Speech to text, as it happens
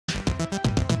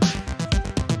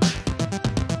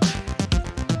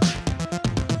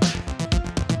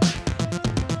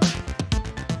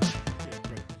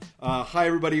Hi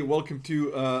everybody, welcome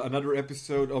to another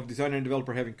episode of Designer and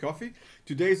Developer Having Coffee.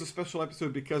 Today is a special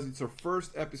episode because it's our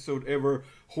first episode ever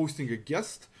hosting a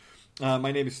guest.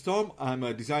 My name is Tom, I'm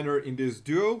a designer in this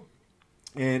duo.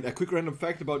 And a quick random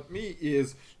fact about me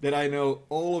is that I know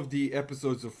all of the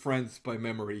episodes of Friends by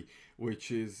memory,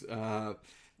 which is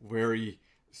very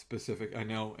specific, I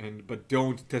know. But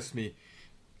don't test me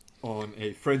on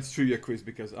a Friends trivia quiz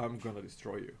because I'm gonna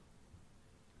destroy you.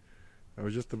 I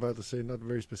was just about to say not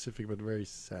very specific, but very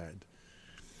sad.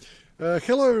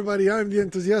 Hello, everybody. I'm the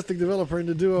enthusiastic developer in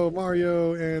the duo,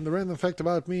 Mario, and the random fact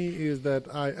about me is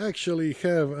that I actually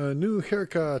have a new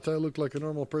haircut. I look like a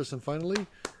normal person finally,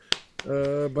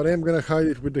 but I am going to hide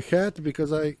it with the hat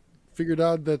because I figured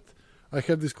out that I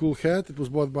have this cool hat. It was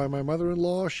bought by my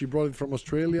mother-in-law. She brought it from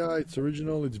Australia. It's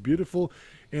original. It's beautiful,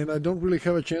 and I don't really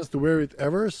have a chance to wear it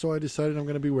ever, so I decided I'm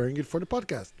going to be wearing it for the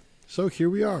podcast. So here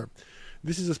we are.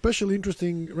 This is a especially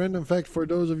interesting random fact for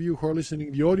those of you who are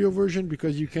listening the audio version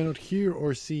because you cannot hear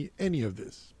or see any of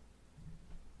this.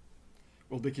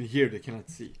 Well, they can hear, they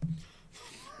cannot see.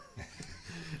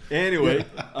 Anyway,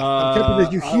 I'm happy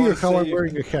that you hear how I'm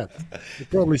wearing a hat.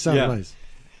 It probably sounds nice.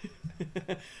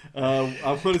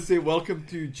 I want to say welcome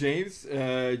to James,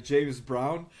 James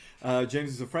Browne. James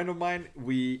is a friend of mine.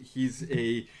 We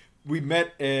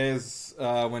met as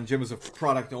when Jim was a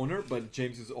product owner, but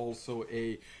James is also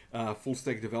a full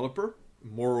stack developer,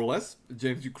 more or less.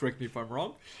 James, you correct me if I'm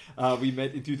wrong. We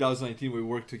met in 2019. We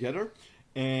worked together,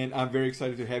 and I'm very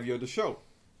excited to have you on the show.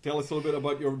 Tell us a little bit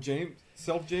about your James,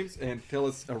 and tell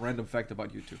us a random fact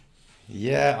about you too.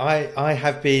 Yeah, I've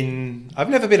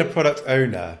never been a product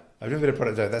owner.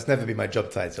 That's never been my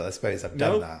job title. I suppose I've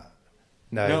done that.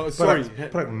 No,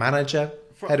 product manager.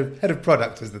 Head of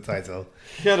product was the title.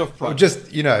 Head of product. Just,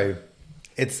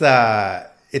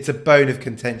 it's a bone of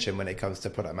contention when it comes to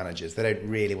product managers. They don't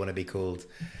really want to be called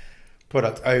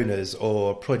product owners,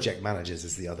 or project managers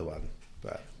is the other one.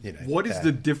 But what is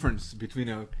the difference between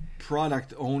a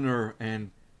product owner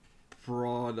and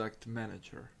product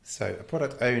manager? So a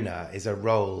product owner is a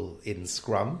role in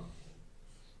Scrum,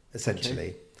 essentially,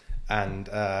 okay. And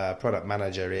a product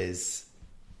manager is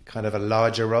kind of a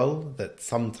larger role that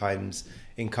sometimes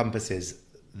encompasses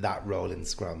that role in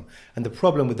Scrum. And the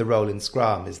problem with the role in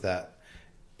Scrum is that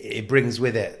it brings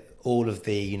with it all of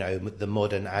the, the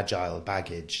modern agile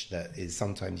baggage that is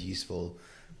sometimes useful,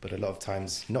 but a lot of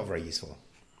times not very useful.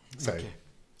 So okay.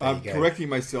 I'm correcting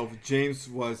myself. James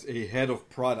was a head of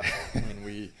product when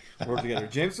we worked together.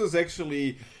 James was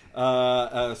actually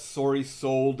a sorry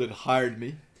soul that hired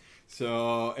me.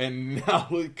 So, and now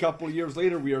a couple of years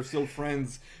later, we are still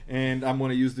friends, and I'm going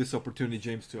to use this opportunity,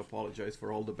 James, to apologize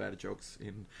for all the bad jokes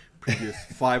in previous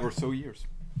 5 or so years.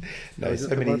 No, so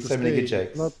many good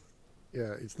jokes.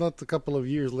 It's not a couple of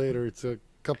years later, it's a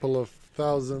couple of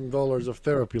 $1,000 of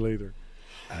therapy later.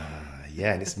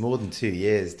 And it's more than 2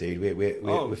 years, dude.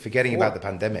 We're forgetting about the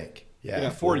pandemic. Yeah,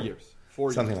 4 years.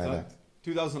 4 something years. Like that.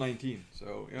 2019.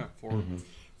 So,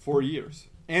 4 years.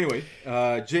 Anyway,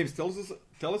 James, tell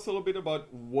us a little bit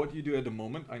about what you do at the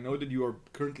moment. I know that you are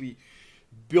currently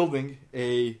building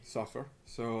a software.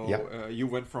 So you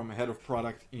went from head of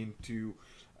product into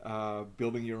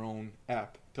building your own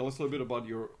app. Tell us a little bit about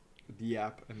the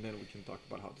app, and then we can talk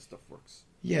about how the stuff works.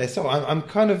 Yeah, so I'm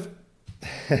kind of...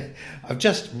 I've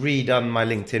just redone my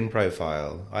LinkedIn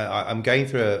profile. I'm going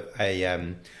through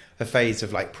a phase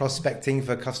of like prospecting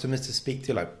for customers to speak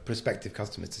to, like prospective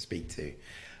customers to speak to.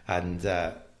 And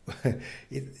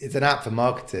it's an app for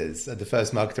marketers. And the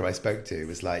first marketer I spoke to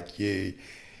was like, you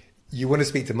want to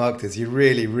speak to marketers, you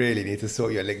really, really need to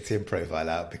sort your LinkedIn profile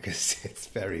out because it's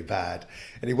very bad.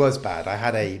 And it was bad. I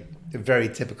had a very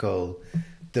typical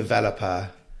developer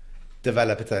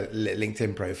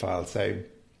LinkedIn profile. So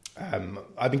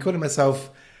I've been calling myself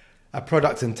a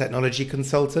product and technology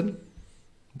consultant,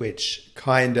 which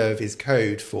kind of is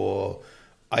code for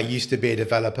I used to be a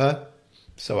developer,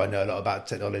 so I know a lot about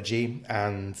technology.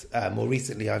 And more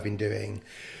recently, I've been doing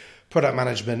product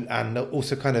management and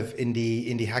also kind of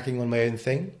indie hacking on my own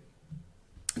thing.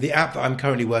 The app that I'm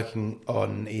currently working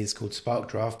on is called Spark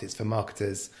Draft. It's for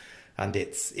marketers, and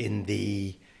it's in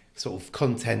the sort of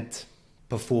content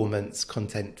performance,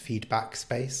 content feedback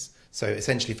space. So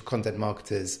essentially for content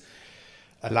marketers,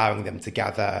 allowing them to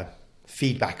gather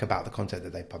feedback about the content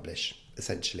that they publish,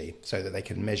 essentially, so that they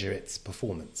can measure its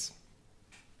performance.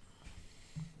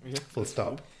 Yeah, full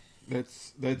stop.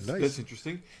 That's nice. That's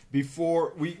interesting.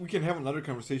 Before we can have another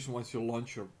conversation once you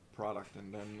launch your product,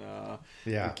 and then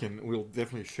we'll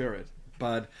definitely share it.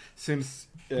 But since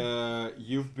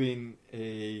you've been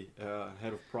a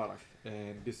head of product,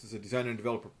 and this is a designer and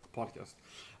developer podcast,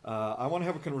 I want to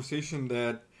have a conversation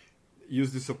that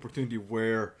use this opportunity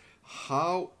where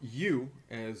how you,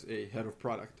 as a head of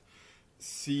product,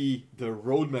 see the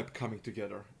roadmap coming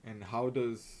together, and how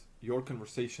does your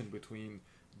conversation between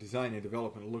design and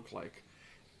development look like?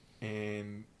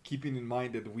 And keeping in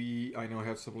mind that I know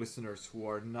have some listeners who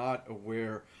are not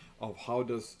aware of how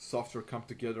does software come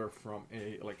together from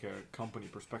a company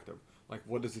perspective. Like,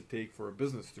 what does it take for a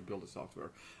business to build a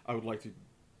software? I would like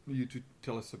you to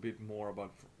tell us a bit more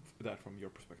about that from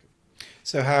your perspective.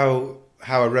 So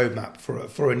how a roadmap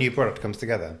for a new product comes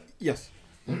together? Yes.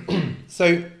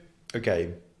 So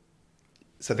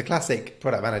the classic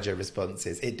product manager response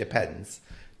is it depends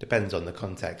on the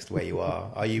context where you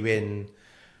are. Are you in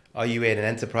an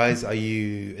enterprise? Are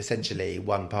you essentially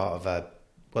one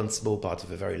small part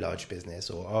of a very large business,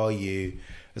 or are you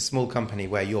a small company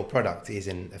where your product is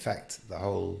in effect the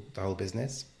whole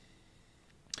business?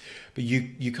 But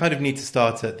you kind of need to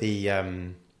start at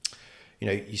the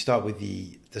you start with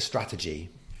the strategy,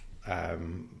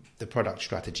 the product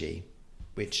strategy,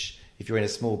 which if you're in a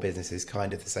small business is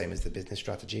kind of the same as the business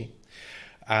strategy,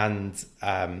 and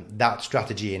that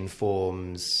strategy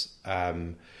informs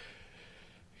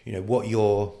what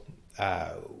your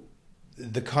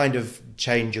the kind of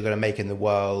change you're going to make in the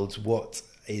world. What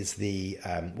is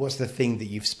what's the thing that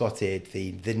you've spotted,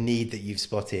 the need that you've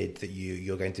spotted that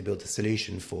you're going to build a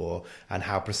solution for, and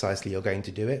how precisely you're going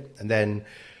to do it. And then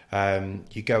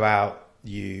you go out,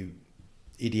 you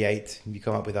ideate, you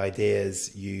come up with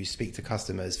ideas, you speak to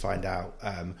customers, find out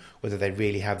whether they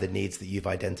really have the needs that you've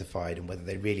identified and whether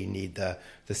they really need the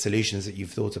solutions that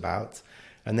you've thought about.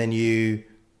 And then you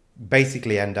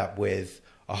basically end up with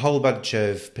a whole bunch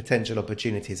of potential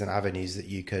opportunities and avenues that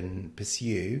you can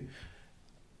pursue.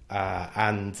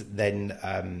 And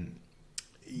then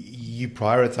you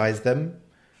prioritize them,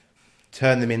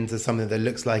 turn them into something that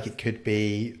looks like it could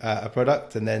be a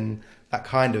product, and then that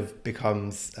kind of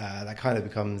becomes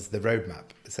the roadmap,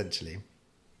 essentially.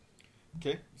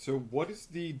 Okay, so what is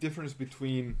the difference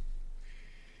between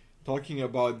talking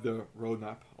about the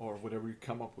roadmap or whatever you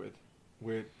come up with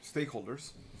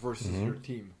stakeholders versus your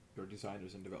team, your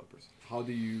designers and developers?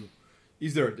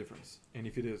 Is there a difference? And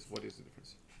if it is, what is the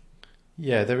difference?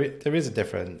 Yeah, there is a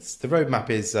difference. The roadmap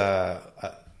is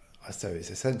so it's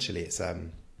essentially it's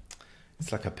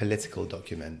like a political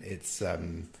document. It's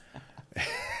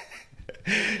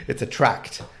it's a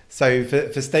tract. So for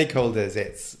stakeholders,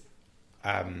 it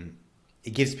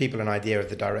gives people an idea of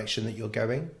the direction that you're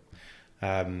going.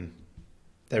 There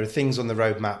are things on the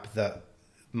roadmap that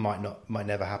might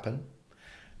never happen,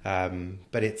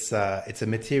 but it's a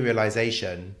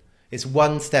materialization. It's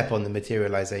one step on the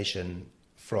materialization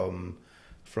from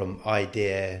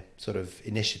idea, sort of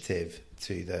initiative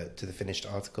to the finished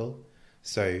article.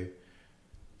 So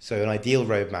an ideal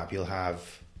roadmap, you'll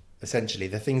have essentially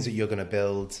the things that you're going to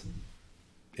build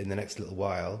in the next little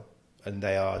while, and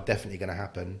they are definitely going to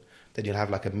happen. Then you'll have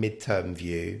like a midterm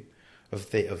view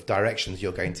of directions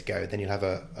you're going to go. Then you'll have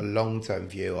a long-term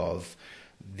view of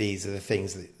these are the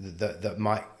things that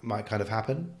might kind of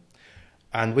happen.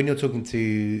 And when you're talking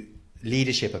to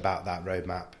leadership about that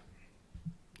roadmap,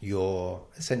 you're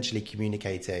essentially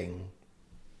communicating.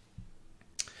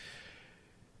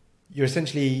 You're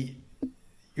essentially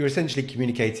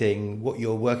communicating what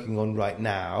you're working on right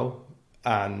now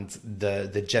and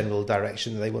the general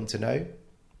direction that they want to know.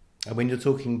 And when you're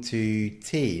talking to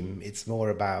team, it's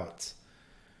more about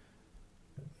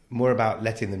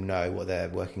letting them know what they're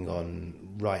working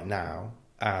on right now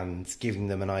and giving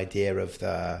them an idea of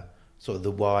the sort of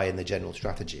the why and the general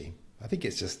strategy. I think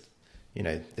it's just,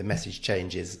 the message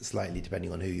changes slightly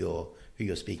depending on who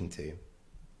you're speaking to.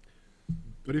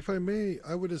 But if I may,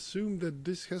 I would assume that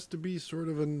this has to be sort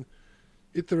of an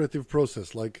iterative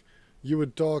process. Like you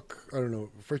would talk, I don't know,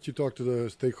 first you talk to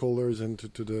the stakeholders and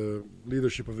to the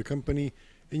leadership of the company,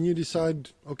 and you decide,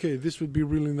 okay, this would be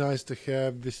really nice to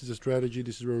have, this is a strategy,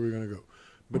 this is where we're going to go.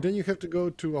 But then you have to go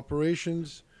to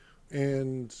operations,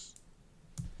 and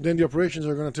then the operations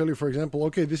are going to tell you, for example,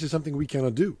 okay, this is something we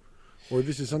cannot do. Or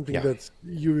this is something that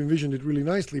you envisioned it really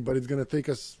nicely, but it's going to take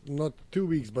us not 2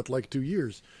 weeks, but like 2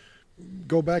 years.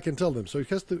 Go back and tell them. So it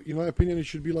has to, in my opinion, it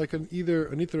should be like either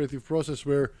an iterative process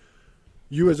where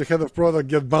you as a head of product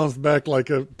get bounced back like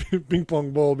a ping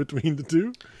pong ball between the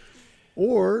two.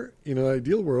 Or in an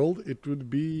ideal world, it would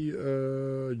be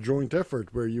a joint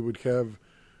effort where you would have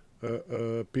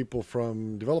people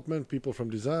from development, people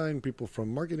from design, people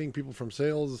from marketing, people from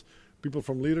sales, people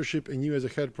from leadership, and you as a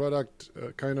head product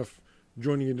kind of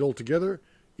joining it all together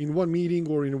in one meeting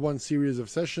or in one series of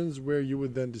sessions where you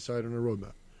would then decide on a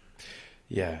roadmap.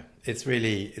 Yeah, it's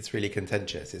really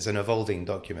contentious. It's an evolving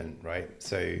document, right?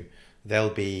 So there'll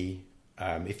be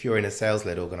If you're in a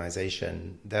sales-led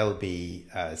organization, there'll be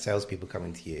salespeople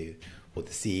coming to you, or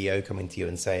the CEO coming to you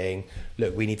and saying,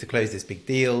 "Look, we need to close this big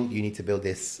deal. You need to build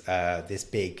this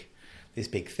big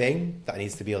thing that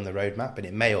needs to be on the roadmap, and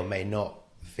it may or may not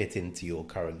fit into your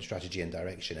current strategy and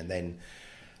direction." And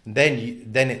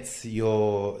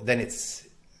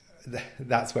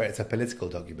that's where it's a political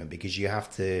document, because you have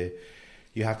to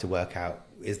work out,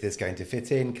 is this going to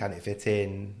fit in? Can it fit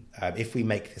in? If we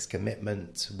make this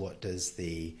commitment, what does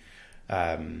that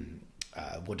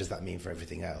mean for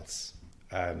everything else?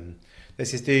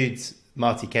 There's this dude,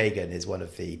 Marty Kagan, is one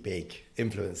of the big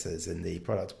influencers in the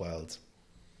product world,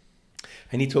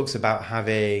 and he talks about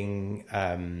having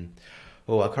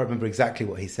I can't remember exactly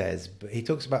what he says, but he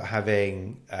talks about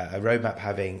having a roadmap,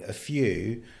 having a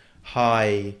few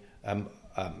high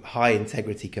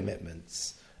integrity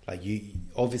commitments. Like,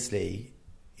 obviously,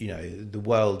 the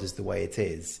world is the way it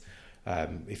is.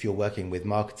 If you're working with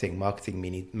marketing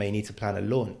may need to plan a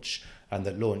launch, and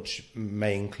that launch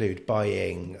may include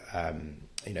buying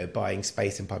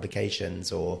space in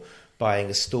publications, or buying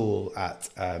a stall at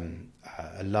a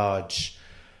large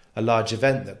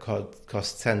event that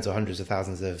costs tens or hundreds of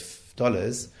thousands of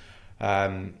dollars,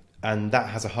 and that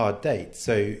has a hard date.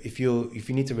 So if you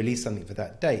need to release something for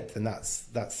that date, then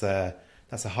that's a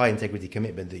high integrity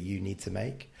commitment that you need to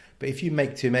make. But if you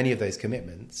make too many of those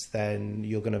commitments, then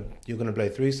you're gonna blow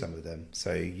through some of them.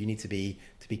 So you need to be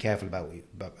careful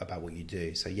about what you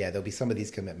do. So yeah, there'll be some of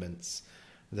these commitments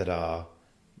that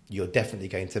you're definitely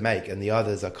going to make, and the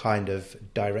others are kind of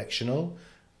directional,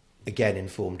 again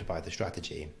informed by the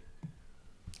strategy.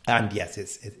 And yes,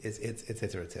 it's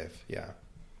iterative. Yeah.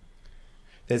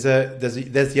 There's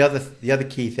the other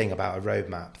key thing about a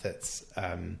roadmap that's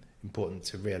important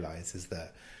to realize, is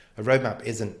that a roadmap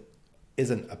isn't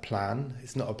a plan.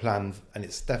 It's not a plan, and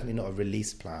it's definitely not a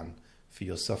release plan for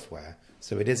your software.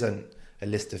 So it isn't a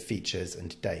list of features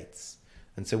and dates.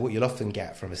 And so what you'll often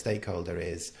get from a stakeholder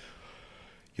is,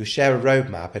 you'll share a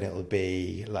roadmap, and it'll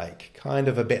be like kind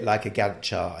of a bit like a Gantt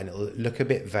chart, and it'll look a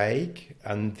bit vague.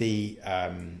 And the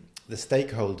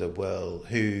stakeholder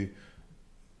who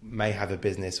may have a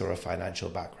business or a financial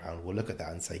background will look at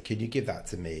that and say, "Can you give that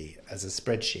to me as a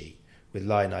spreadsheet with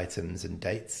line items and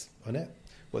dates on it?"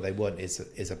 What they want is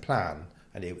a plan,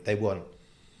 and they want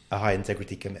a high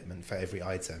integrity commitment for every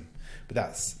item. But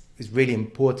it's really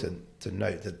important to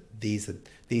note that these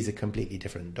are completely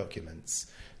different documents.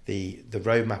 The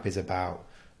roadmap is about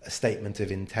a statement of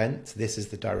intent. This is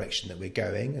the direction that we're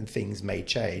going, and things may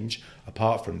change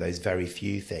apart from those very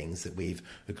few things that we've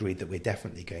agreed that we're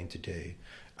definitely going to do.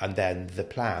 And then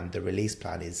the release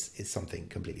plan is something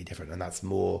completely different, and that's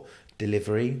more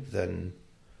delivery than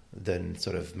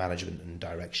sort of management and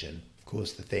direction. Of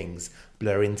course, the things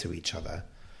blur into each other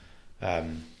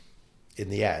in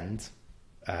the end,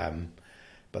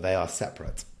 but they are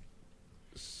separate.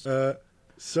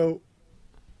 So,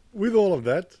 with all of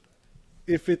that,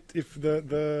 if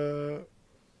the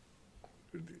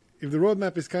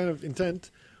roadmap is kind of intent,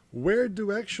 where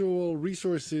do actual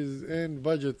resources and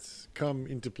budgets come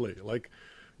into play? Like,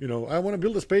 I want to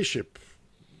build a spaceship.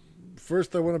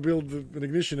 First, I want to build an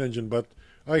ignition engine, but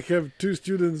I have 2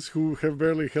 students who have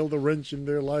barely held a wrench in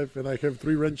their life, and I have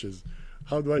 3 wrenches.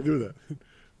 How do I do that?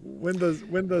 When does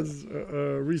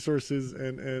resources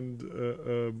and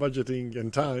budgeting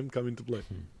and time come into play?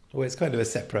 Well, it's kind of a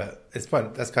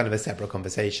separate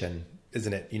conversation,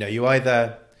 isn't it? You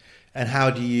either, and how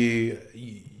do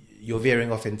you're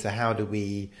veering off into how do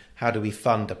we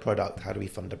fund a product? How do we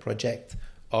fund a project?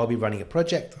 Are we running a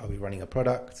project? Are we running a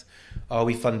product? Are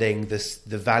we funding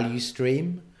the value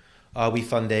stream? Are we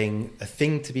funding a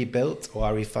thing to be built, or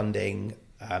are we funding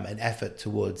an effort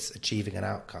towards achieving an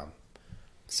outcome?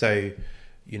 So,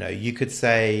 you could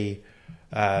say,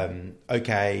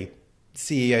 okay,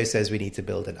 CEO says we need to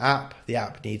build an app. The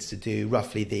app needs to do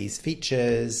roughly these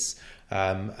features.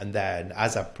 And then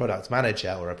as a product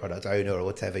manager or a product owner or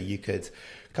whatever, you could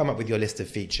come up with your list of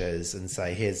features and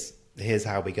say, here's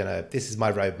how this is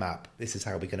my roadmap. This is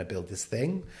how we're going to build this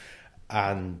thing.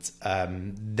 And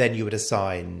then you would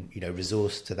assign,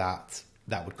 resource to that.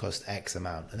 That would cost X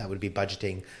amount, and that would be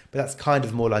budgeting. But that's kind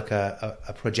of more like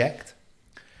a project.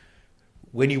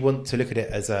 When you want to look at it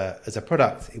as a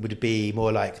product, it would be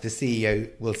more like the CEO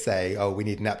will say, "Oh, we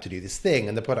need an app to do this thing,"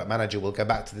 and the product manager will go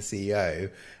back to the CEO,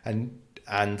 and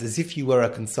as if you were a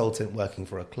consultant working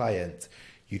for a client,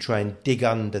 you try and dig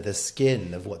under the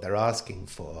skin of what they're asking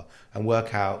for and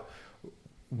work out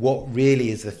what really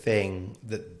is the thing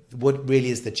what really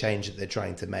is the change that they're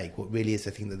trying to make, what really is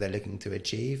the thing that they're looking to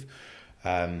achieve.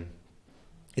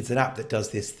 It's an app that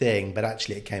does this thing, but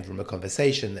actually it came from a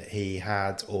conversation that he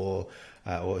had or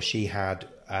she had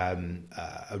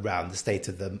around the state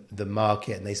of the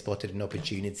market, and they spotted an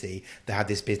opportunity. They had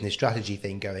this business strategy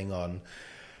thing going on,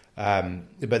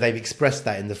 but they've expressed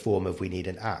that in the form of, we need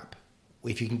an app.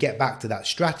 If you can get back to that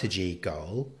strategy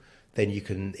goal, then you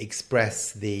can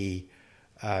express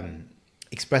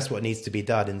what needs to be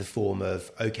done in the form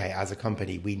of, okay, as a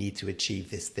company, we need to achieve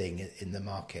this thing in the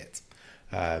market.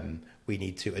 We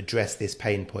need to address this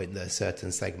pain point that a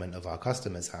certain segment of our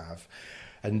customers have.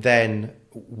 And then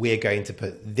we're going to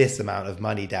put this amount of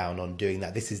money down on doing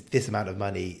that. This amount of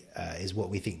money is what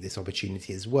we think this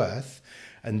opportunity is worth.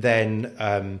 And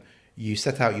then you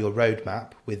set out your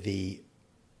roadmap with the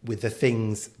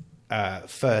things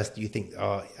first you think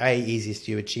are easiest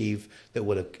to achieve, that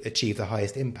will achieve the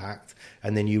highest impact,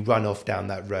 and then you run off down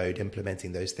that road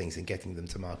implementing those things and getting them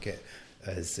to market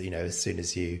as soon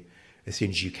as you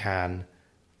can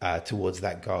towards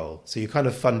that goal. So you're kind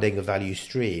of funding a value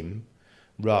stream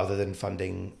rather than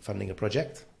funding a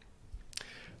project.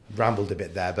 Rambled a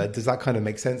bit there, but does that kind of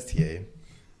make sense to you?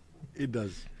 It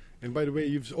does. And by the way,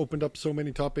 you've opened up so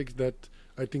many topics that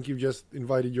I think you've just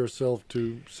invited yourself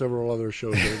to several other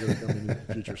shows that are going to come in the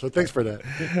future. So thanks for that.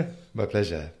 My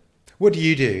pleasure. What do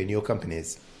you do in your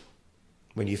companies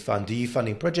when you fund? Do you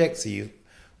funding projects?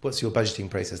 What's your budgeting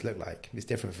process look like? It's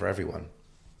different for everyone.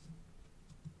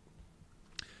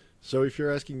 So if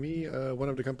you're asking me, one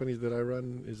of the companies that I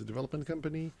run is a development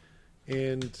company,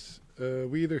 and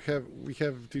we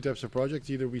have two types of projects.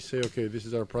 Either we say, okay, this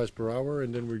is our price per hour,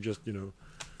 and then we're just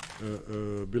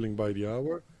billing by the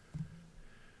hour.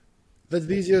 That's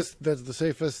the easiest, that's the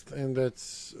safest, and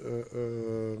that's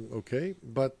okay.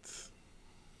 But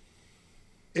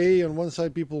on one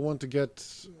side, people want to get,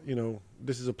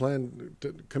 this is a plan,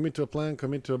 commit to a plan,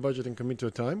 commit to a budget, and commit to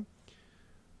a time.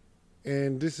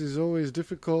 And this is always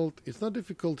difficult. It's not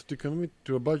difficult to commit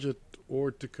to a budget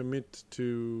or to commit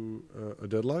to a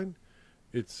deadline.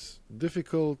 It's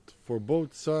difficult for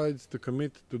both sides to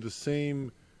commit to the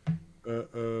same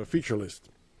feature list.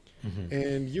 Mm-hmm.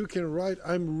 And you can write,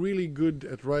 I'm really good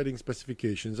at writing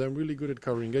specifications. I'm really good at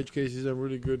covering edge cases. I'm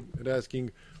really good at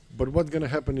asking, but what's going to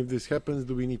happen if this happens?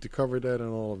 Do we need to cover that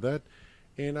and all of that?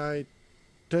 And I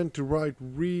tend to write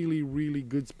really, really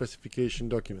good specification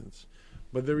documents.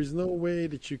 But there is no way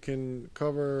that you can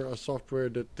cover a software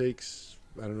that takes,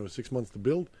 6 months to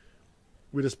build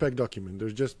with a spec document.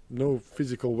 There's just no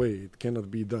physical way. It cannot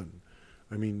be done.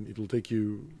 I mean, it'll take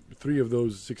you 3 of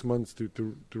those 6 months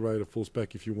to write a full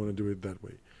spec if you want to do it that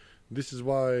way. This is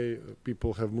why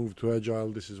people have moved to Agile.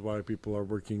 This is why people are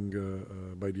working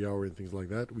by the hour and things like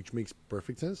that, which makes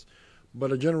perfect sense.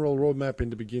 But a general roadmap in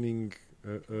the beginning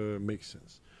makes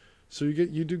sense. So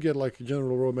you do get like a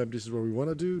general roadmap. This is what we want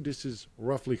to do. This is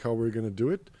roughly how we're going to do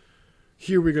it.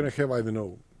 Here we're going to have,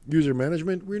 user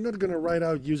management. We're not going to write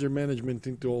out user management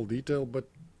into all detail, but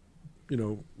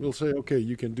we'll say, okay,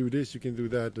 you can do this, you can do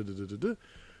that.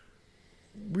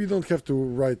 We don't have to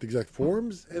write exact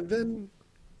forms. And then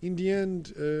in the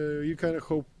end, you kind of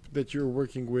hope that you're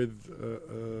working with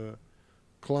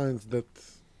clients that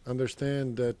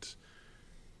understand that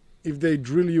if they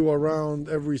drill you around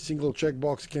every single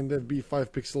checkbox, can that be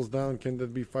 5 pixels down? Can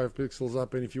that be 5 pixels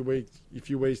up? And if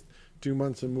you waste 2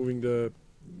 months on moving the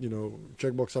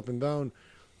checkbox up and down,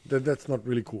 that's not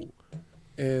really cool.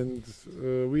 And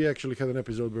we actually had an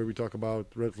episode where we talk about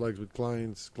red flags with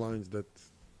clients that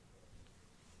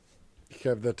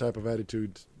have that type of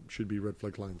attitude should be red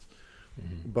flag clients.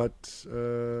 Mm-hmm. But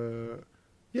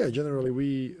generally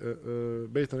we,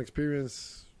 based on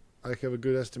experience, I have a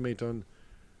good estimate on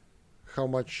how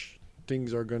much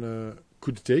things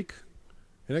could take.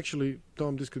 And actually,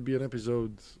 Tom, this could be an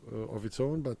episode of its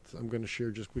own, but I'm going to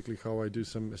share just quickly how I do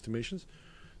some estimations.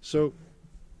 So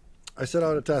I set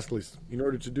out a task list. In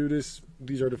order to do this,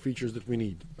 these are the features that we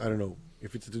need. I don't know.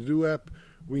 If it's a to-do app,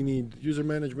 we need user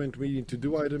management, we need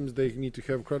to-do items, they need to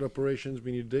have CRUD operations,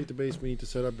 we need a database, we need to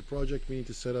set up the project, we need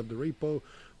to set up the repo,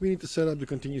 we need to set up the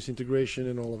continuous integration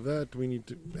and all of that,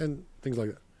 and things like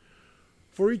that.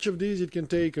 For each of these, it can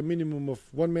take a minimum of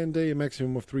 1 man day, a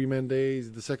maximum of 3 man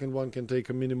days. The second one can take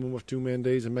a minimum of 2 man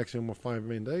days, a maximum of 5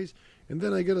 man days. And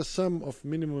then I get a sum of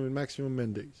minimum and maximum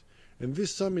man days. And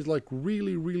this sum is like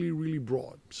really, really, really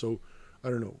broad. So, I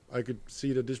don't know. I could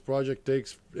see that this project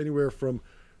takes anywhere from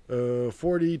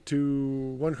 40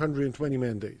 to 120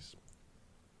 man days.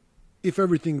 If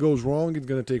everything goes wrong, it's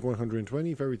going to take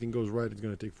 120. If everything goes right, it's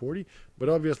going to take 40. But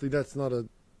obviously, that's not an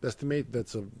estimate.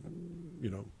 That's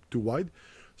too wide.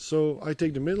 So I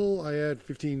take the middle. I add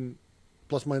 15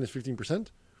 plus minus 15%,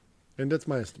 and that's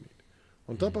my estimate.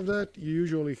 On top of that, you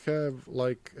usually have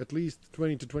like at least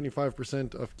 20 to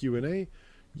 25% of Q&A.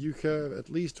 you have at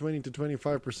least 20 to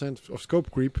 25% of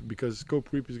scope creep, because scope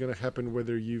creep is going to happen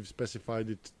whether you've specified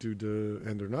it to the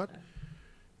end or not.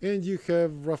 And you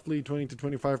have roughly 20 to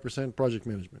 25% project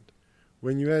management.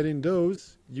 When you add in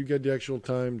those, you get the actual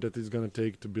time that it's going to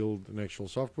take to build an actual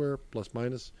software, plus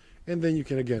minus, and then you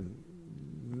can again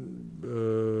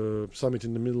sum it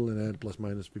in the middle and add plus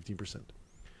minus 15%.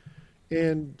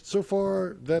 And so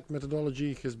far, that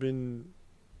methodology has been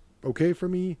okay for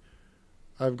me.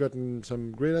 I've gotten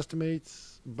some great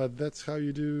estimates, but that's how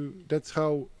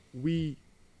we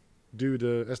do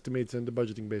the estimates and the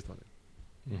budgeting based on it.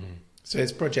 Mm-hmm. So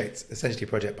it's essentially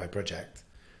project by project.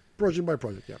 Project by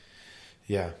project, yeah.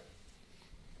 Yeah.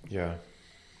 Yeah.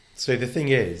 So the thing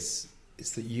is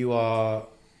that you are,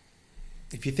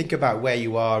 if you think about where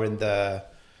you are in the,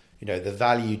 the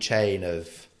value chain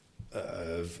of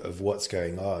what's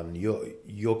going on,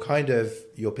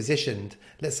 you're positioned,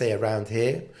 let's say around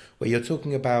here, where you're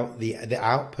talking about the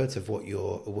output of what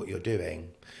you're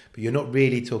doing, but you're not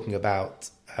really talking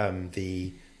about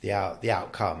the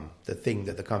outcome, the thing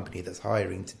that the company that's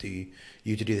hiring to do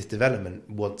this development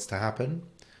wants to happen,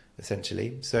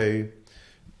 essentially. So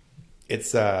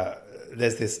it's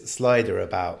there's this slider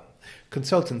about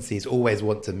consultancies always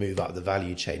want to move up the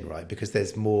value chain, right? Because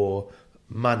there's more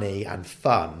money and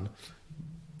fun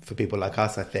for people like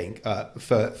us, I think,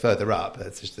 further up.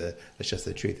 That's just the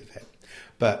truth of it.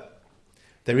 But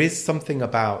there is this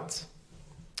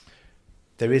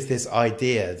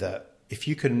idea that if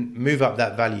you can move up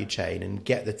that value chain and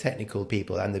get the technical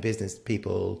people and the business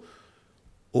people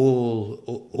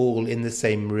all in the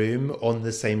same room, on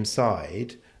the same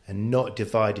side, and not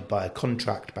divided by a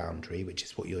contract boundary, which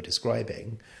is what you're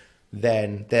describing,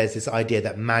 then there's this idea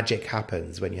that magic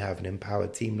happens when you have an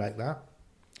empowered team like that.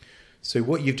 So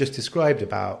what you've just described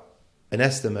about an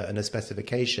estimate and a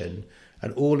specification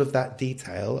and all of that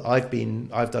detail, I've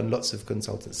done lots of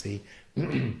consultancy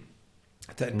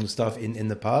technical stuff in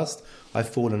the past. I've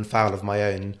fallen foul of my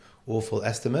own awful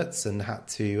estimates and had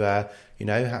to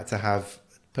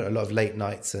put a lot of late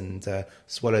nights and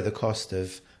swallow the cost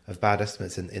of bad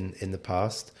estimates in the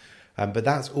past. But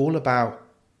that's all about,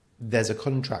 there's a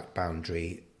contract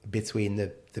boundary between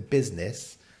the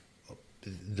business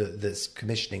that's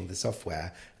commissioning the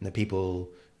software and the people,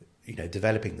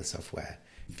 developing the software.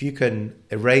 If you can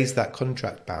erase that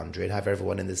contract boundary and have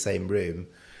everyone in the same room,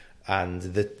 and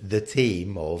the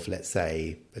team of, let's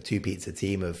say, a 2-pizza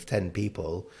team of 10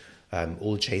 people,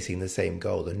 all chasing the same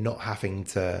goal and not having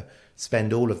to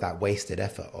spend all of that wasted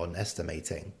effort on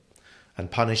estimating and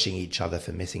punishing each other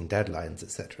for missing deadlines,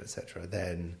 etc.,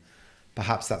 then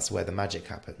perhaps that's where the magic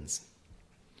happens.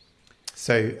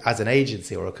 So as an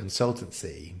agency or a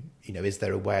consultancy, is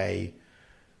there a way?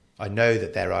 I know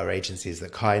that there are agencies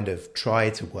that kind of try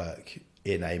to work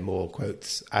in a more,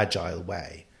 quotes, agile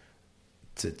way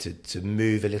to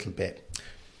move a little bit,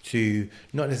 to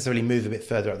not necessarily move a bit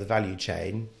further up the value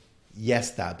chain,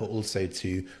 yes, but also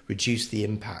to reduce the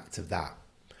impact of that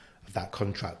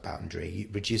contract boundary,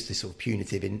 reduce the sort of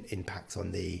punitive impact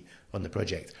on the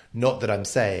project. Not that I'm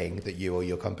saying that you or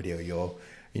your company or your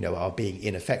are being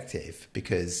ineffective,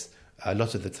 because a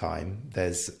lot of the time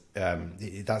there's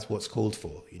that's what's called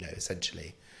for.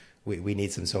 Essentially, we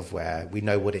need some software. We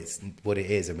know what it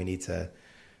is, and we need to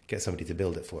get somebody to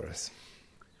build it for us.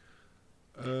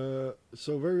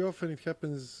 So very often it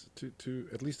happens to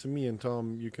at least to me, and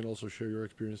Tom, you can also share your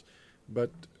experience.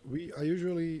 But I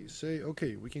usually say,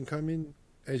 okay, we can come in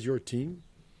as your team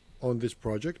on this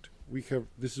project.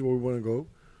 This is where we want to go,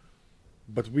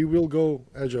 but we will go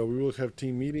agile. We will have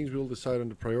team meetings. We'll decide on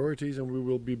the priorities, and we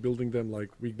will be building them like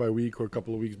week by week or a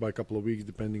couple of weeks by couple of weeks,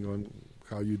 depending on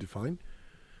how you define.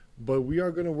 But we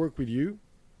are going to work with you.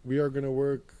 We are going to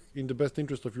work in the best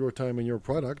interest of your time and your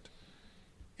product,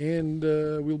 and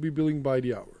we'll be billing by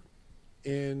the hour.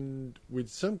 And with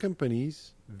some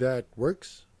companies, that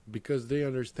works, because they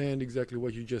understand exactly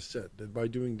what you just said, that by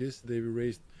doing this, they've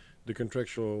erased the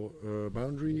contractual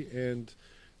boundary, and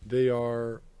they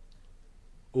are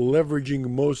leveraging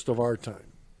most of our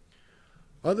time.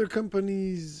 Other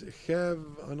companies have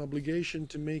an obligation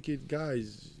to make it,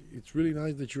 guys, it's really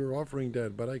nice that you're offering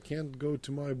that, but I can't go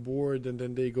to my board, and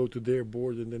then they go to their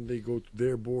board, and then they go to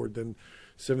their board, and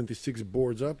 76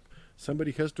 boards up.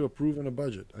 Somebody has to approve on a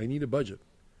budget. I need a budget.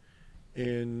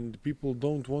 And people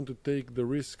don't want to take the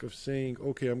risk of saying,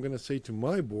 okay, I'm going to say to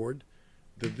my board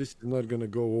that this is not going to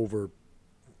go over,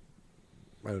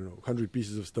 100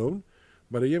 pieces of stone,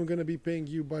 but I am going to be paying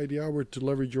you by the hour to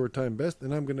leverage your time best,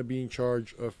 and I'm going to be in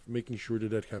charge of making sure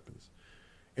that happens.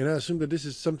 And I assume that this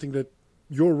is something that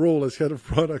your role as head of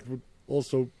product would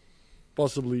also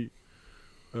possibly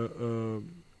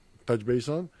touch base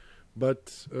on.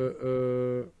 But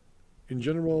in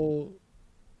general,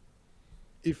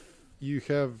 if you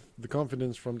have the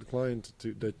confidence from the client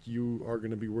that you are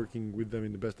going to be working with them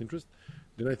in the best interest,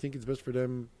 then I think it's best for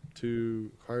them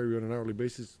to hire you on an hourly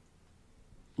basis,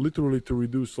 literally to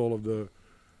reduce all of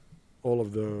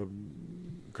the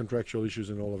contractual issues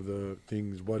and all of the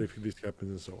things. What if this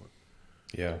happens and so on?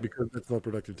 Yeah. Because that's not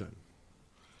productive time.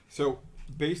 So,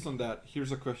 based on that,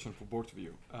 here's a question for both of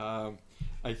you.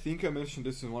 I think I mentioned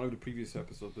this in one of the previous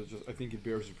episodes, but I think it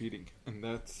bears repeating, and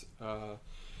that's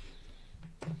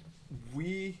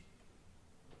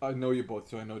I know you both,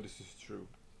 so I know this is true,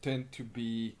 tend to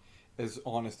be as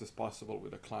honest as possible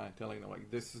with a client, telling them,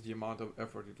 like, this is the amount of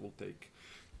effort it will take.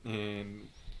 And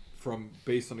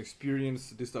based on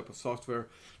experience, this type of software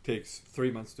takes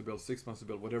 3 months to build, 6 months to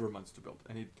build, whatever months to build.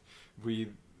 And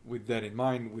with that in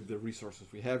mind, with the resources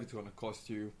we have, it's going to cost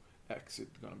you X.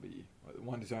 It's going to be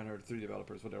 1 designer, 3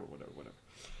 developers, whatever.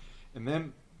 And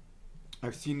then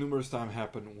I've seen numerous times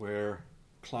happen where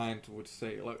client would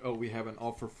say, like, oh, we have an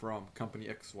offer from company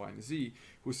X, Y, and Z,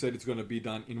 who said it's going to be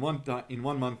done in 1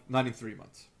 month, not in 3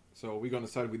 months. So we're going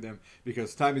to side with them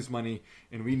because time is money,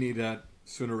 and we need that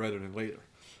sooner rather than later.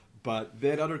 But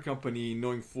that other company,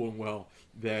 knowing full and well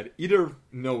that either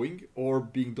knowing or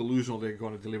being delusional they're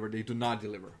going to deliver, they do not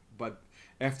deliver. But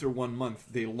after 1 month,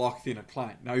 they locked in a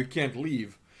client. Now you can't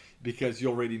leave because you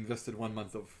already invested 1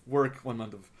 month of work, 1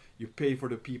 month of, you pay for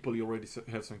the people, you already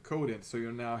have some code in. So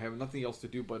you now have nothing else to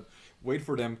do but wait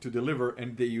for them to deliver,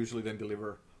 and they usually then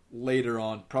deliver later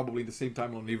on, probably the same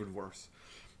time, or even worse.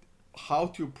 How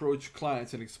to approach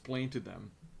clients and explain to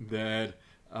them that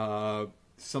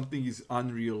something is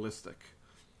unrealistic,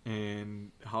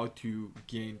 and how to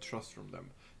gain trust from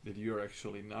them that you're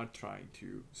actually not trying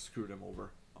to screw them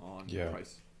over on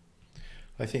price.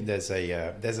 I think there's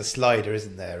a slider,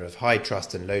 isn't there, of high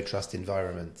trust and low trust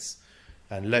environments.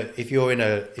 And if you're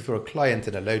a client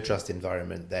in a low trust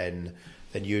environment, then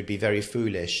you would be very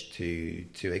foolish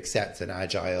to accept an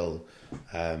agile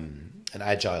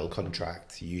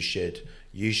contract. You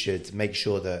should make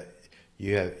sure that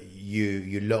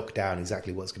you lock down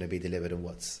exactly what's going to be delivered and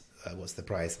what's the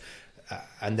price.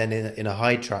 And then in a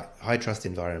high trust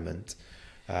environment,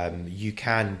 you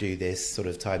can do this sort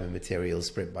of time and material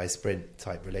sprint by sprint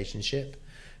type relationship.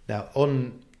 Now,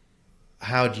 on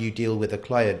how do you deal with a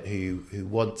client who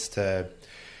wants to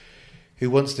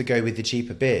go with the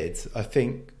cheaper bids? I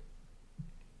think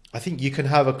you can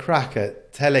have a crack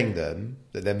at telling them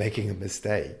that they're making a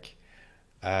mistake.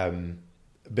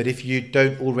 But if you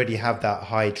don't already have that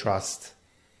high trust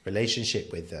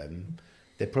relationship with them,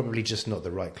 they're probably just not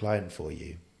the right client for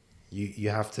you.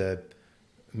 You have to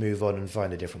move on and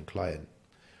find a different client.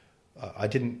 I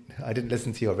didn't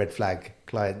listen to your red flag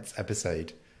clients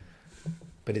episode,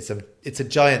 but it's a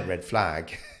giant red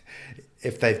flag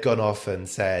if they've gone off and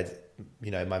said,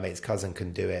 my mate's cousin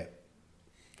can do it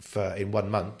in 1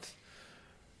 month.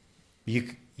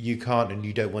 You can't, and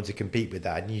you don't want to compete with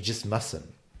that, and you just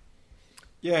mustn't.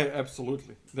 Yeah,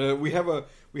 absolutely. We have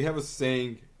a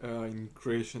saying in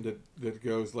creation that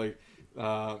goes like,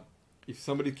 if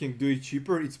somebody can do it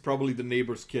cheaper, it's probably the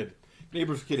neighbor's kid.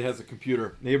 Neighbor's kid has a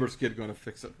computer. Neighbor's kid going to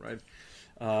fix it, right?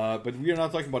 But we are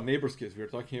not talking about neighbor's kids. We are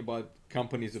talking about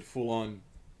companies that full on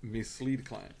mislead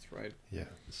clients, right? Yeah.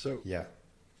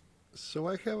 So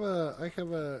I have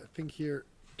a thing here.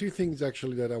 2 things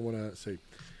actually that I want to say.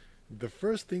 The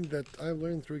first thing that I've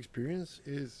learned through experience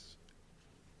is,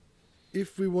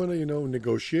 if we want to,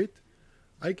 negotiate,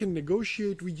 I can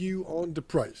negotiate with you on the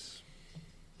price.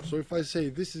 So if I say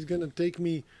this is going to take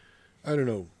me,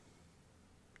 2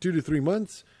 to 3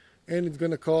 months, and it's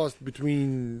going to cost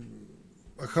between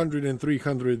 100 and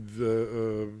 300,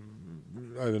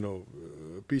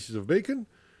 pieces of bacon,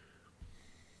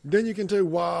 then you can say,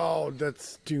 wow,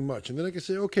 that's too much. And then I can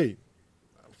say, okay,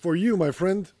 for you, my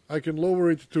friend, I can lower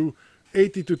it to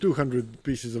 80 to 200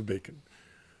 pieces of bacon.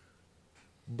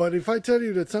 But if I tell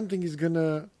you that something is going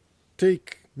to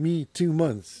take me 2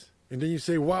 months, and then you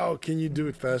say, wow, can you do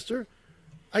it faster?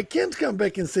 I can't come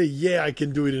back and say, yeah, I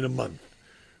can do it in a month.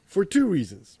 For 2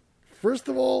 reasons. First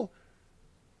of all,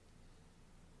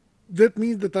 that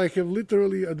means that I have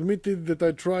literally admitted that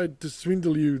I tried to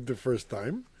swindle you the first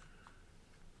time.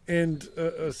 And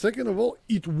second of all,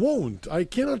 it won't. I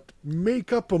cannot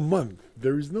make up a month.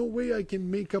 There is no way I can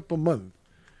make up a month.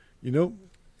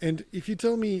 And if you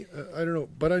tell me,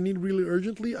 but I need really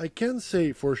urgently, I can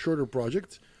say for shorter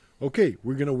projects, okay,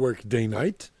 we're going to work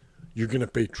day-night, you're going to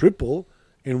pay triple,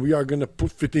 and we are going to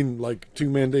fit in like 2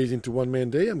 man days into 1 man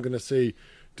day. I'm going to say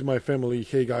to my family,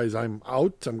 hey guys, I'm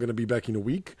out, I'm going to be back in a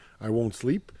week, I won't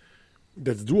sleep.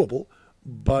 That's doable,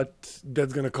 but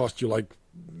that's going to cost you like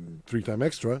 3 times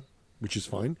extra. which is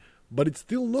fine, but it's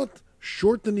still not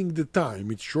shortening the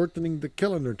time. It's shortening the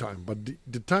calendar time, but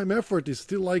the time effort is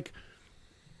still like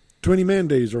 20 man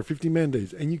days or 50 man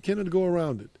days, and you cannot go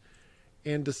around it.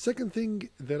 And the second thing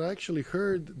that I actually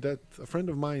heard that a friend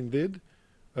of mine did,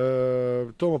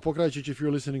 Toma Pokrajic, if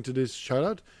you're listening to this, shout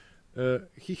out.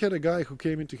 He had a guy who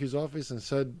came into his office and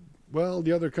said, well,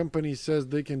 the other company says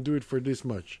they can do it for this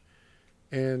much.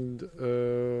 And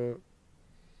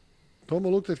Toma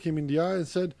looked at him in the eye and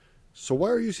said, so why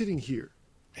are you sitting here?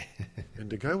 And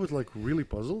the guy was like really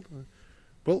puzzled.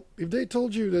 Well, if they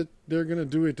told you that they're going to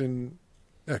do it in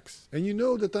X, and you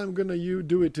know that I'm going to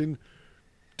do it in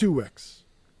 2X,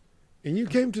 and you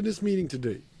came to this meeting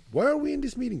today, why are we in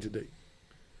this meeting today?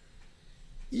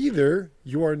 Either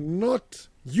you are not,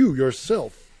 you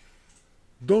yourself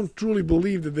don't truly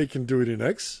believe that they can do it in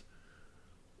X,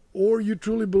 or you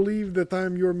truly believe that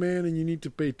I'm your man and you need to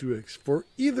pay 2X. For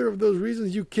either of those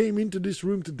reasons, you came into this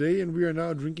room today and we are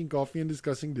now drinking coffee and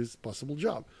discussing this possible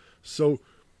job. So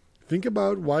think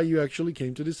about why you actually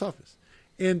came to this office.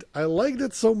 And I like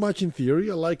that so much in theory.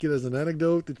 I like it as an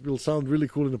anecdote. It will sound really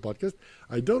cool in the podcast.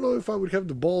 I don't know if I would have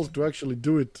the balls to actually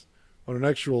do it on an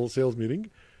actual sales meeting.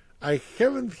 I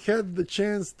haven't had the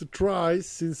chance to try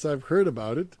since I've heard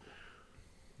about it.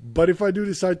 But if I do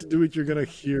decide to do it, you're going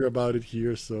to hear about it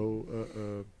here.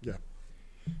 So, yeah.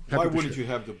 Why wouldn't you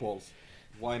have the balls?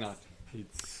 Why not?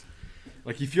 It's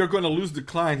like if you're going to lose the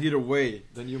client either way,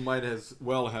 then you might as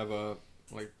well have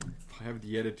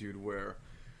the attitude where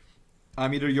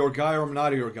I'm either your guy or I'm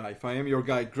not your guy. If I am your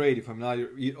guy, great. If I'm not,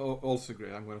 also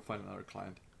great. I'm going to find another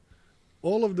client.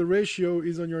 All of the ratio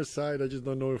is on your side. I just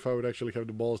don't know if I would actually have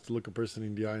the balls to look a person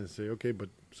in the eye and say, okay, but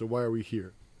so why are we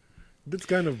here? That's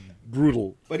kind of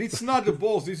brutal. But it's not the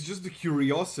balls, it's just the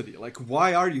curiosity. Like,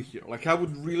 why are you here? Like, I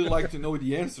would really like to know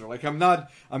the answer. Like, I'm not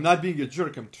being a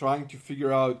jerk. I'm trying to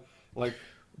figure out, like,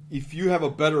 if you have a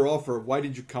better offer, why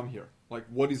did you come here? Like,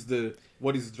 what is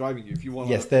driving you? If you want,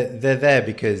 yes, they're there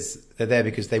because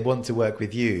they want to work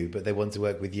with you, but they want to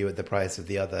work with you at the price of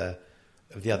the other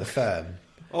firm.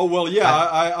 Oh well, yeah,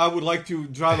 I would like to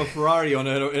drive a Ferrari at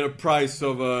a price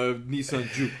of a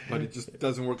Nissan Juke, but it just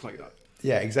doesn't work like that.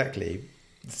 Yeah, exactly.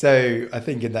 So I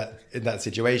think in that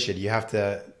situation, you have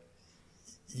to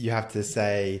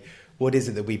say, what is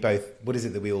it that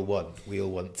we all want? We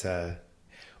all want to,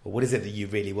 or what is it that you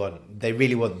really want? They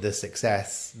really want the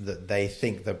success that they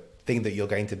think the thing that you're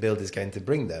going to build is going to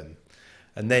bring them.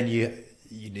 And then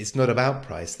it's not about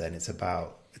price then, it's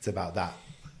about that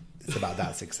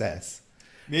success.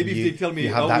 Maybe if they tell me,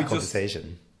 you have that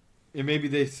conversation. And maybe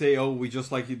they say, "Oh, we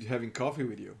just like having coffee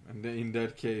with you," and then in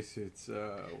that case, it's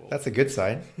well, that's a good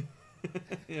sign.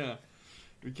 Yeah,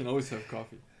 we can always have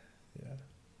coffee. Yeah.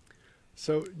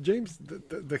 So, James,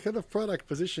 the head of product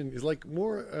position is like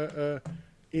more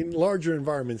in larger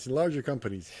environments, in larger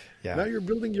companies. Yeah. Now you're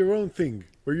building your own thing,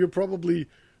 where you're probably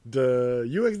the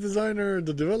UX designer,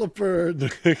 the developer, the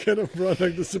head of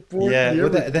product, the support. Yeah,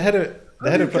 the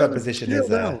head of product position is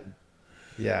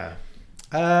yeah.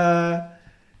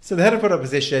 So the head of product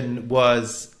position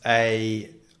was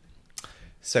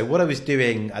so what I was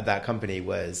doing at that company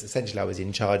was essentially I was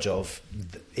in charge of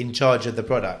the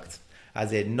product,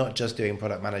 as in not just doing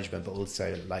product management, but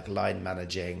also like line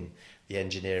managing the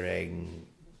engineering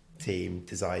team,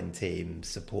 design team,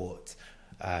 support,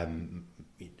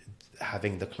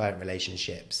 having the client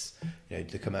relationships,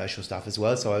 the commercial stuff as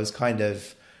well. So I was kind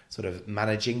of sort of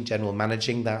general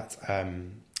managing that.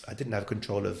 I didn't have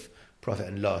control of profit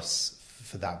and loss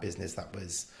for that business. That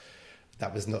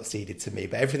was not ceded to me,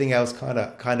 but everything else kind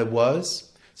of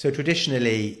was. So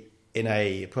traditionally in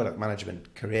a product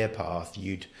management career path,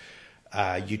 you'd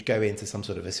go into some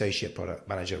sort of associate product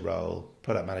manager role,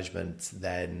 product management,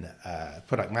 then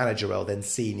product manager role, then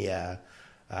senior,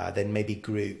 then maybe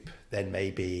group, then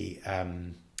maybe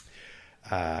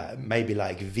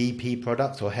like VP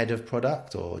product or head of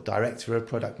product or director of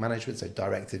product management. So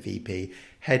director, VP,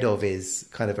 head of is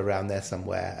kind of around there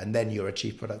somewhere. And then you're a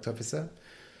chief product officer.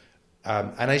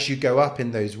 And as you go up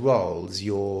in those roles,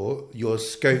 your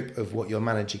scope of what you're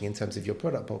managing in terms of your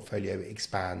product portfolio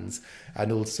expands.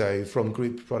 And also from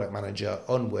group product manager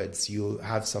onwards, you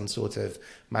have some sort of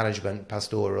management,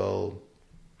 pastoral,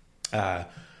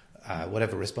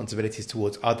 whatever responsibilities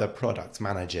towards other product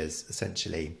managers,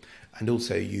 essentially. And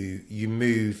also you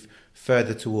move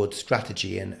further towards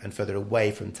strategy and further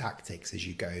away from tactics as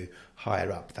you go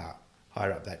higher up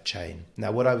that chain.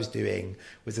 Now, what I was doing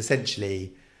was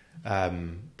essentially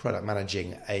product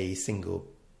managing a single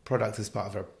product as part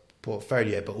of a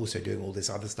portfolio, but also doing all this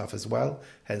other stuff as well,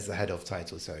 hence the head of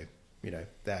title. So,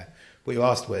 what you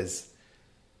asked was,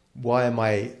 why am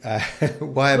I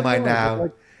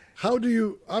now? how do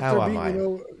you, after How am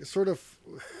being, I? sort of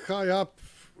high up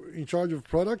in charge of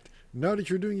product, now that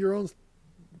you're doing your own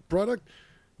product,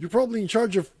 you're probably in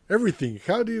charge of everything.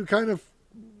 How do you kind of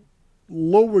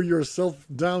lower yourself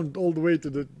down all the way to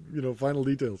the, final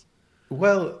details?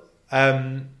 Well,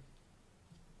 do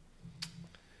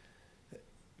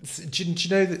you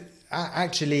know that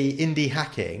actually indie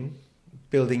hacking,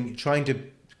 trying to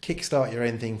kickstart your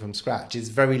own thing from scratch is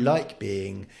very like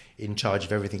being in charge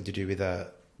of everything to do with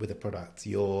a product.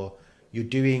 You're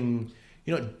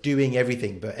not doing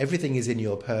everything, but everything is in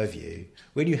your purview.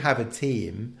 When you have a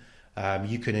team,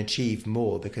 you can achieve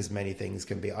more because many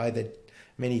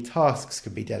tasks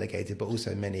can be delegated, but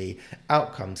also many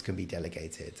outcomes can be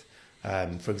delegated.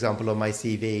 For example, on my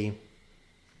CV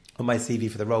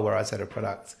for the role where I set a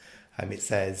product, it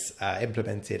says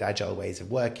implemented agile ways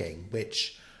of working,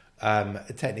 which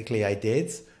technically I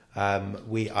did.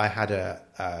 I had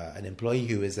an employee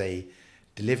who was a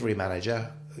delivery manager.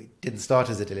 He didn't start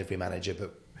as a delivery manager,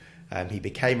 but he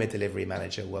became a delivery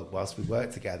manager whilst we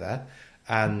worked together.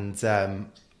 And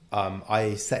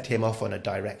I set him off on a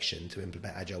direction to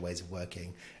implement agile ways of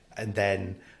working. And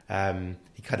then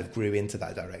he kind of grew into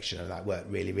that direction, and that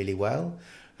worked really, really well.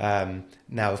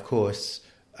 Now, of course,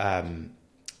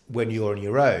 when you're on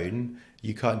your own,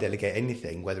 you can't delegate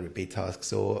anything, whether it be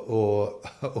tasks or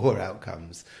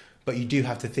outcomes. But you do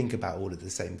have to think about all of the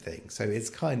same things. So it's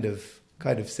kind of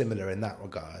similar in that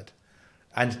regard,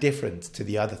 and different to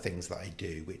the other things that I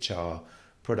do, which are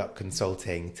product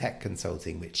consulting, tech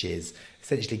consulting, which is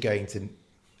essentially going to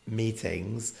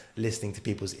meetings, listening to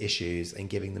people's issues and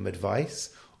giving them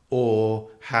advice, or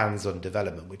hands-on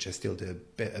development, which I still do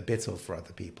a bit of for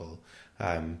other people,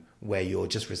 where you're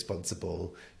just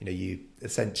responsible. You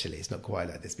essentially, it's not quite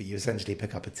like this, but you essentially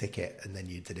pick up a ticket and then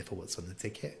you deliver what's on the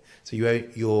ticket. So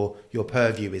your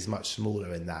purview is much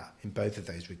smaller in both of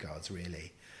those regards,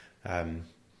 really.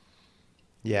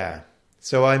 Yeah.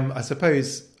 So I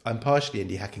suppose I'm partially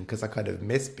indie hacking because I kind of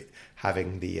miss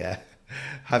having the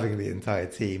entire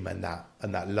team and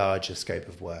that larger scope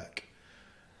of work.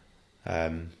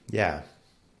 Yeah,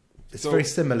 it's a very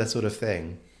similar sort of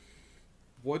thing.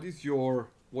 What is your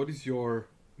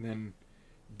then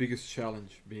biggest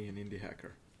challenge being an indie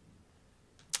hacker?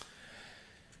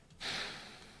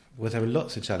 Well, there are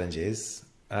lots of challenges,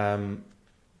 and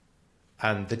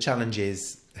the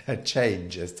challenges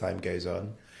change as time goes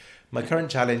on. My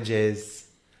current challenge is,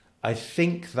 I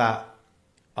think that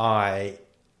I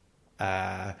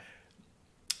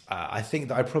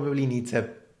probably need to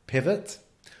pivot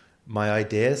my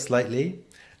idea slightly,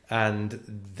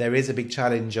 and there is a big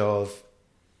challenge of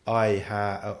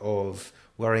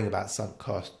worrying about sunk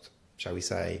cost, shall we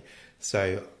say.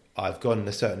 So I've gone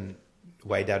a certain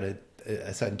way down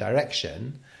a certain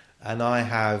direction, and I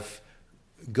have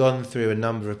gone through a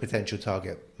number of potential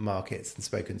target markets and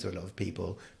spoken to a lot of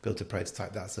people, built a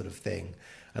prototype, that sort of thing.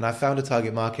 And I found a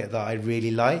target market that I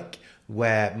really like,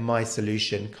 where my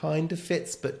solution kind of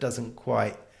fits but doesn't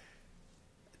quite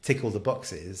tick all the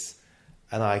boxes.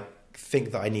 And I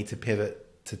think that I need to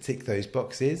pivot to tick those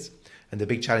boxes. And the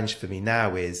big challenge for me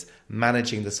now is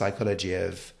managing the psychology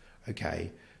of,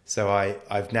 okay, so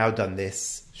I've now done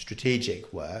this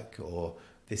strategic work, or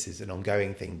this is an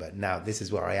ongoing thing, but now this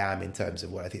is where I am in terms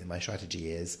of what I think my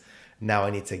strategy is. Now I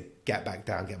need to get back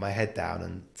down, get my head down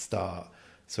and start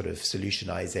sort of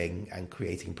solutionizing and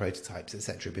creating prototypes,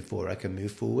 etc., before I can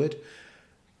move forward.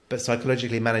 But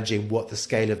psychologically managing what the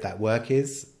scale of that work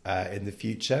is in the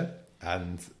future,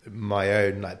 and my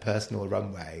own personal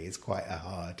runway, is quite a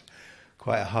hard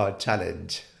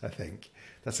challenge. I think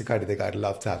that's the kind of thing I'd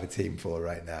love to have a team for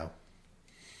right now.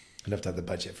 I'd love to have the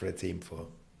budget for a team for.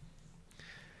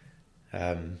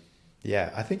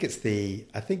 Yeah, I think it's the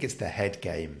head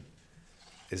game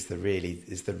is the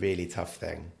really tough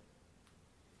thing.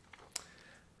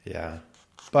 Yeah,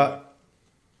 but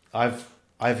I've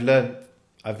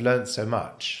learned so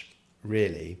much,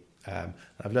 really.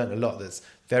 I've learned a lot that's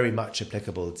very much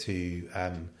applicable to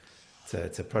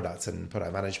products and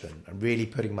product management. I'm really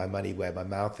putting my money where my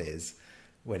mouth is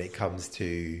when it comes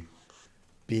to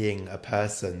being a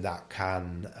person that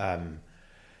can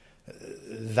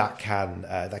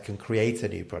create a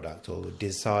new product or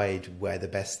decide where the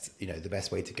best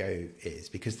way to go is,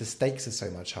 because the stakes are so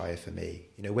much higher for me.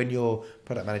 When you're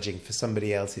product managing for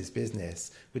somebody else's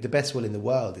business, with the best will in the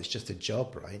world, it's just a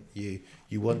job, right? You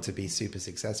want to be super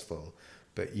successful,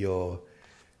 but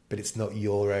it's not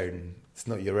your own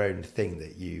thing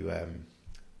that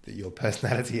your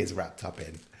personality is wrapped up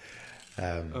in.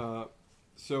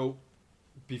 So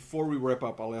before we wrap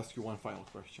up, I'll ask you one final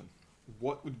question.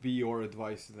 What would be your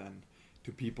advice then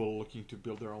to people looking to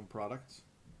build their own products?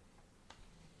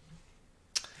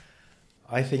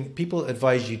 I think people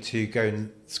advise you to go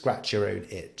and scratch your own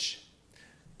itch.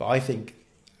 But I think,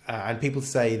 and people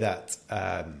say that,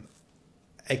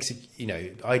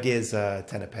 ideas are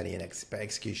ten a penny and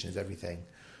execution is everything.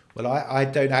 Well, I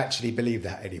don't actually believe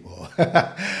that anymore.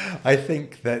 I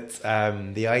think that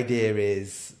the idea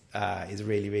is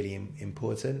really, really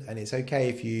important. And it's okay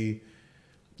if you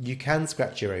can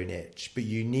scratch your own itch, but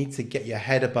you need to get your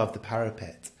head above the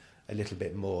parapet a little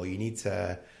bit more. You need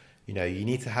to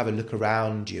have a look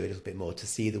around you a little bit more to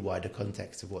see the wider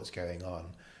context of what's going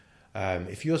on.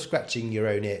 If you're scratching your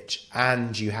own itch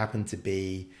and you happen to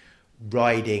be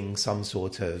riding some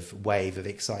sort of wave of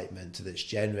excitement that's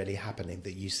generally happening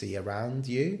that you see around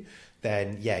you,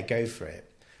 then yeah, go for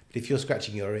it. But if you're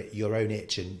scratching your own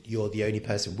itch and you're the only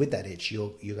person with that itch, you're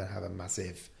going to have a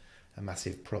massive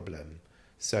problem.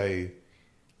 So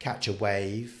catch a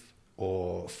wave,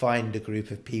 or find a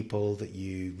group of people that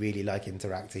you really like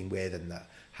interacting with and that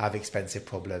have expensive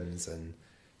problems, and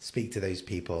speak to those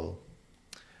people,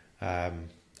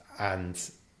 and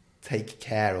take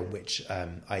care on which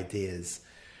ideas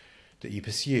that you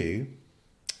pursue,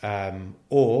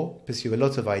 or pursue a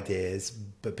lot of ideas,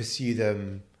 but pursue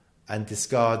them and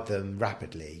discard them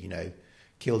rapidly.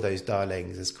 Kill those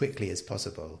darlings as quickly as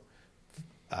possible.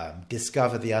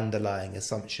 Discover the underlying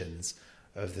assumptions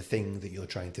of the thing that you're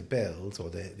trying to build, or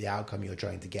the outcome you're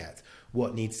trying to get.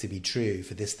 What needs to be true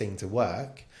for this thing to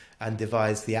work, and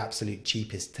devise the absolute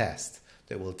cheapest test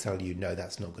that will tell you, no,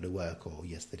 that's not going to work, or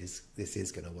yes, this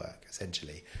is going to work,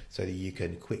 essentially, so that you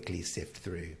can quickly sift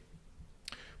through.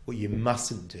 What you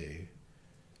mustn't do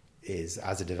is,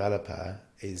 as a developer,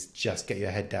 is just get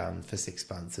your head down for 6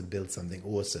 months and build something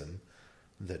awesome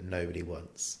that nobody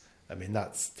wants. I mean,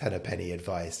 that's ten a penny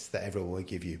advice that everyone will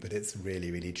give you, but it's really,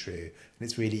 really true. And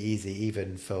it's really easy,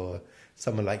 even for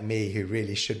someone like me who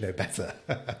really should know better,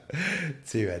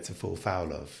 to fall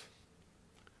foul of.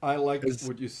 I like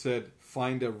what you said.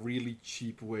 Find a really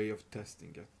cheap way of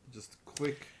testing it. Just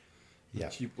quick,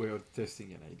 cheap way of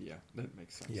testing an idea. That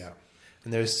makes sense. Yeah.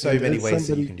 And there are so many ways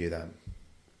that you can do that.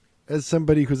 As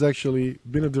somebody who's actually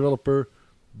been a developer,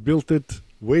 built it,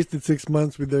 wasted 6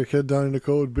 months with their head down in the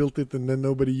code, built it, and then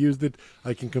nobody used it,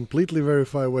 I can completely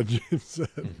verify what James said.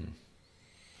 Mm-hmm.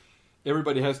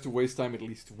 Everybody has to waste time at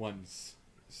least once.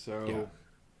 So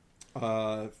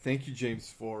thank you, James,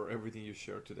 for everything you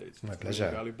shared today. It's my pleasure.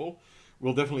 Very valuable.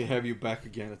 We'll definitely have you back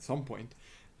again at some point.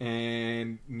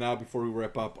 And now, before we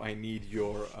wrap up, I need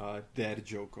your dad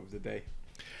joke of the day.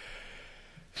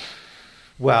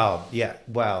 Well,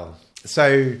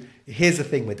 so here's the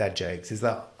thing with dad jokes, is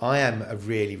that I am a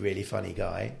really, really funny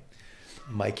guy.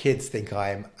 My kids think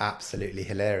I am absolutely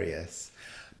hilarious,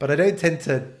 but I don't tend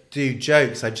to do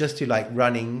jokes. I just do like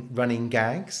running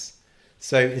gags.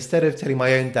 So instead of telling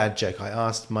my own dad joke, I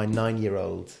asked my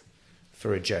 9-year-old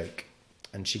for a joke,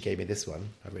 and she gave me this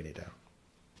one. I've written it down.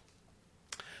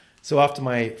 So after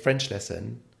my French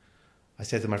lesson, I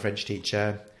said to my French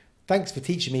teacher, "Thanks for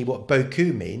teaching me what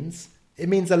beaucoup means. It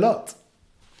means a lot."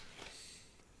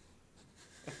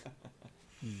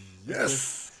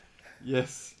 Yes.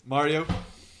 Mario?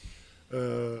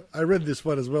 I read this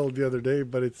one as well the other day,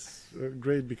 but it's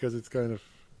great because it's kind of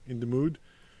in the mood.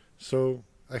 So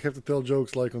I have to tell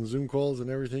jokes like on Zoom calls and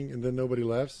everything, and then nobody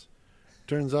laughs.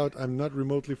 Turns out I'm not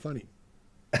remotely funny.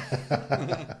 I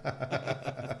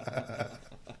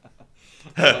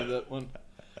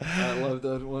love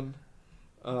that one.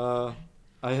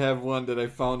 I have one that I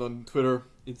found on Twitter.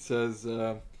 It says,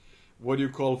 what do you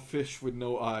call fish with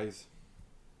no eyes?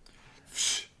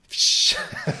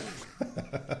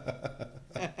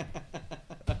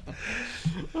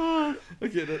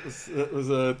 Okay, that was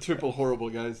a triple horrible,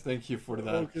 guys. Thank you for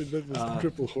that. Okay, that was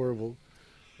triple horrible.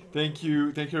 Thank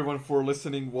you everyone for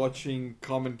listening, watching,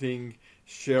 commenting,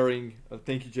 sharing.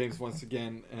 Thank you, James, once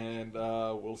again, and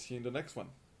we'll see you in the next one.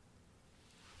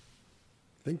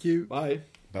 Thank you. Bye.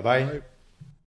 Bye-bye. Bye.